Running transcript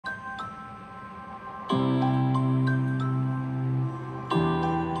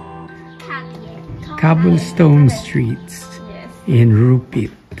Cobblestone streets in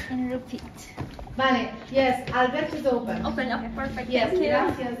Rupit. Vale, yes, Albert is open. Open, okay, perfect. Yes,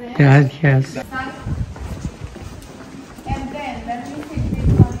 Gracias. And then, let me see if this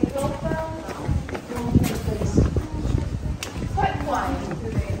one is open. It's quite quiet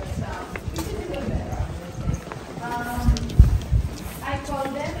today, but it's a little better. I call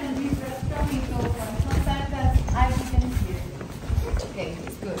them and this restaurant is open. Sometimes I didn't hear. Okay,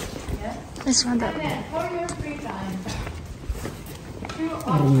 it's good. Yeah? This one, And then, for your free time, two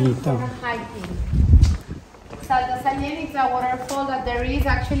Bonito. options for hiking. Saldasalien is a waterfall that there is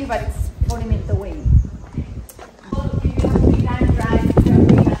actually, but it's 40 minutes away. So if you have free time, drive to the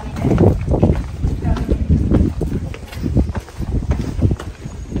free time.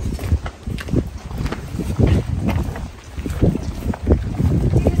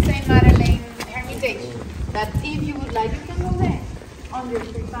 This is Saint Madeleine Hermitage. That if you would like, you can go there on your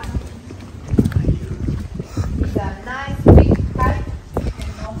free time. It's a nice big hike. You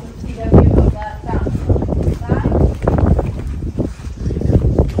can also see the view of that town.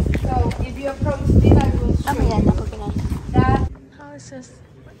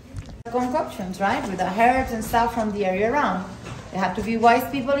 Concoctions, right, with the herbs and stuff from the area around. They have to be wise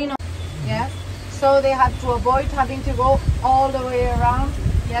people, you know. Yes. So they had to avoid having to go all the way around.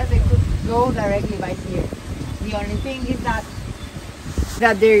 Yes, they could go directly by here. The only thing is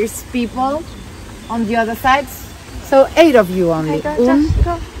that there is people on the other side. So 8 of you only. Okay,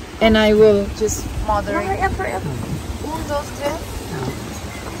 go. And I will just moderate. Hurry up. Those two.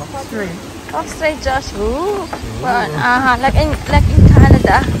 Straight. Walk straight, Josh. Ooh. Well, like in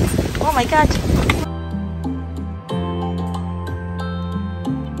Canada. Oh my God.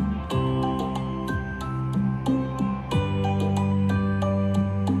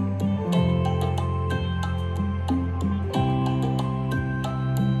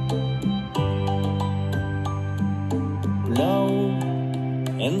 Plou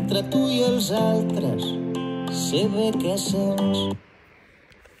entre tu i els altres, sé bé què sents.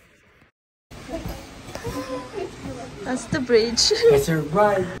 That's the bridge. That's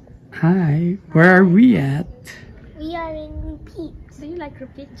right. Hi, where are we at? We are in Rupit. Do you like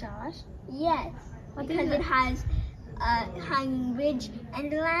Rupit, Josh? Yes, What do you because it like? has a hanging bridge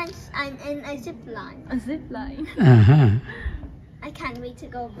and lands and a zip line. A zip line. I can't wait to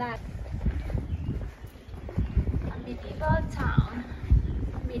go back. A medieval town,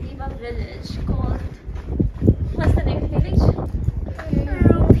 a medieval village called, what's the name of the village?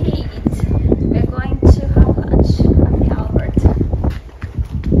 Rupit. We're going to have lunch at the Albert.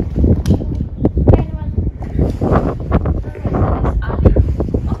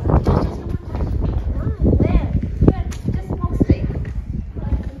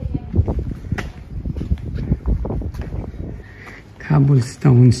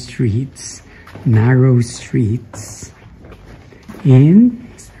 Cobblestone streets, narrow streets in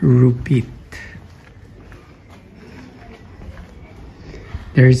Rupit.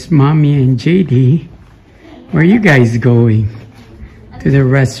 There's Mommy and JD. Where are you guys going? To the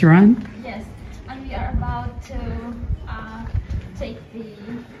restaurant? Yes, and we are about to take the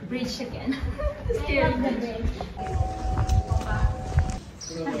bridge again. Steering the bridge.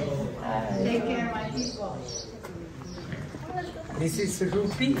 Take care, my people. This is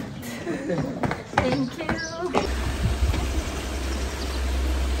Rupit. Thank you.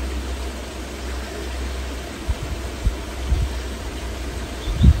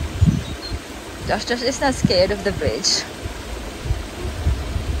 Josh is not scared of the bridge.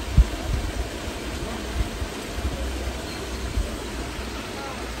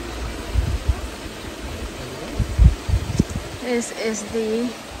 This is the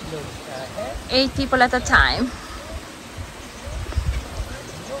 8 people at a time.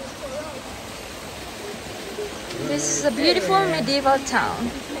 This is a beautiful medieval town.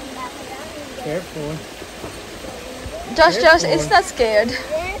 Careful. Josh is not scared.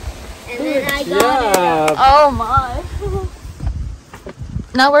 And then I got it. Oh my.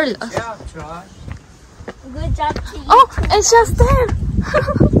 Now we're lost. Yeah, Josh. Good job to you. Oh, it's just there.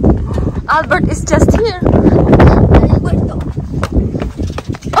 Albert is just here.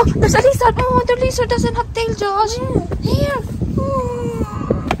 Oh, there's a lizard. Oh, the lizard doesn't have tail, Josh. Here.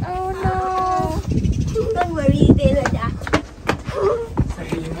 Oh no. Don't worry, they like that.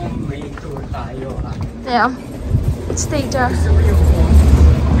 Sabihin mo, may tour tayo, ha? Yeah. Stay, Josh.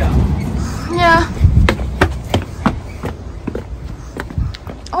 Yeah.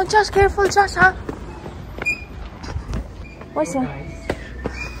 Oh, Josh, careful, Josh, huh? What's that?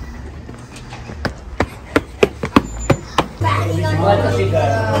 Planning on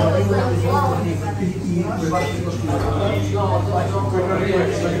They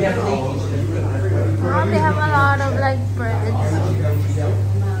have a lot of like breads.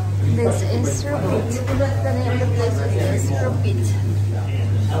 This is Rupit. The name of the place is Rupit.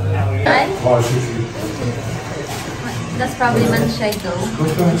 Right? That's probably manchego.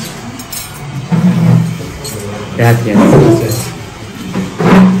 Gracias.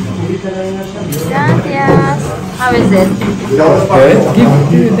 Gracias. How is it? Good.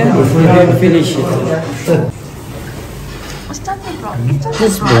 Give them. You didn't finish it. What's that broth?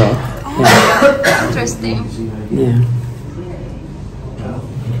 Just broth. Oh, interesting. Yeah.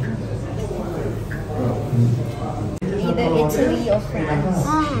 Either Italy or France.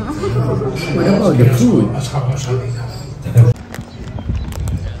 What about the food?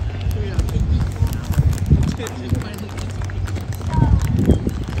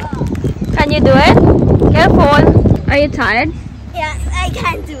 Can you do it? Careful. Are you tired? Yeah, I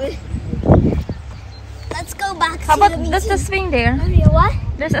can't do it. Let's go back How to about the there's a meeting. swing there? Okay, what?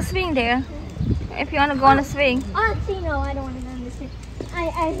 There's a swing there. If you want to go on a swing. Oh, see, no, I don't want to go on this thing. I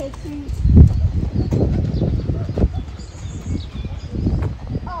hate swings.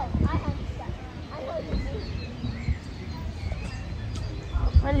 Oh, I understand. I thought you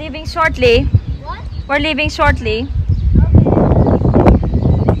meant. We're leaving shortly. What? We're leaving shortly.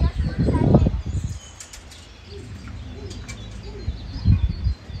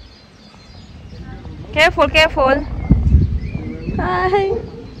 Careful, careful. Hi.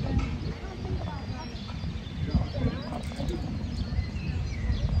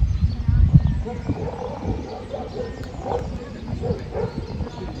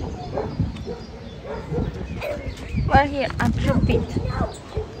 We're here at Tupit.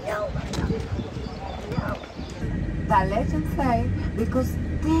 The legends say, because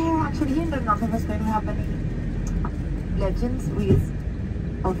they're actually here, that nothing was going to happen. Legends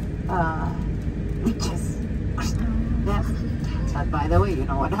of witches. Yes. But by the way, you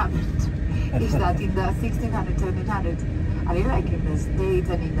know what happened? Is that in the 1600s, 1700s, I mean, like in the States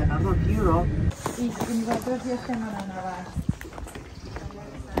and in the north of Europe,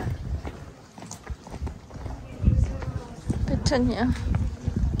 Catalonia.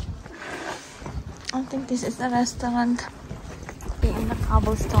 I think this is the restaurant in the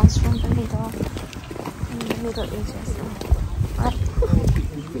cobblestones from the Middle Ages. Right?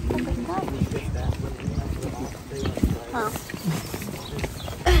 Oh my God. Huh.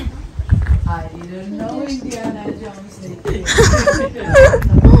 I didn't know Indiana Jones did.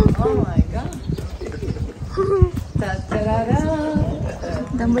 Oh my God.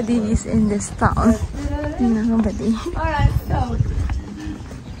 Nobody is in this town. Nobody. Alright, so.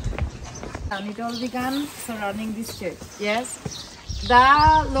 And it all began surrounding this church, yes?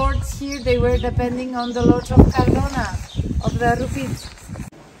 The lords here, they were depending on the lords of Catalonia, of the Rupit.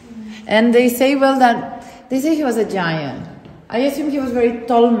 And they say, well, that they say he was a giant. I assume he was a very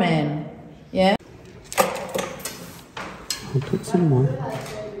tall man, yeah? I'll put some more.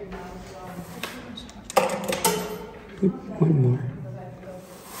 Put one more.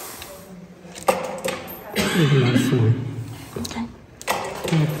 The last one. Okay.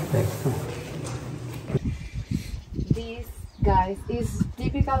 Perfecto. These guys is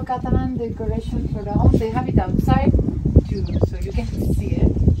typical Catalan decoration for the home. They have it outside too, so you can see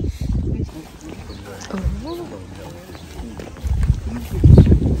it.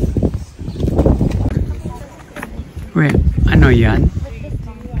 Wait, ano yan?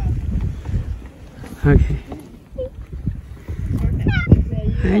 Okay.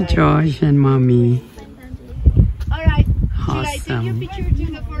 Hi Josh and Mommy. Alright, Awesome. picture to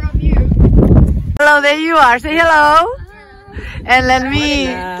the four of you? Hello, there you are. Say hello. And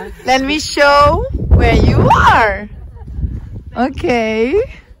let me show where you are. Okay.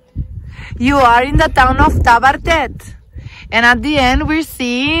 You are in the town of Tavertet. And at the end we're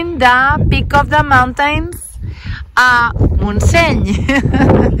seeing the peak of the mountains, Montseny,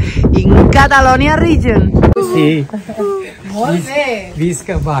 in Catalonia region. Sí. Molt bé.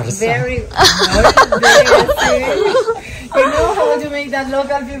 Visca Barça. Very, molt bé. You know how to make that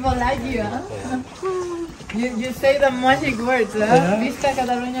local people like you, huh? You say the magic words, huh? Yeah. Visca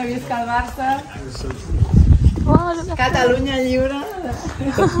Catalunya, visca el Barça. Wow, look at Catalunya lliure.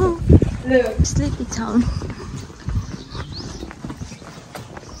 Look. Sleepy Town.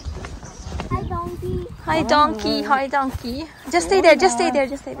 Hi, donkey. Hi donkey, hi donkey. Just stay there, just stay there,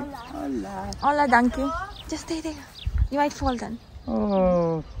 just stay there. Hola. Hola donkey. Just stay there. You might fall then.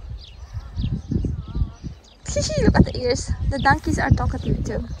 Oh. Look at the ears. The donkeys are talkative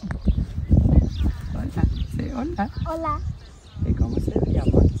too. Hola. Say hola. Hola. ¿Y cómo se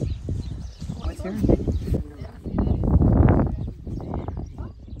llama? What's your name?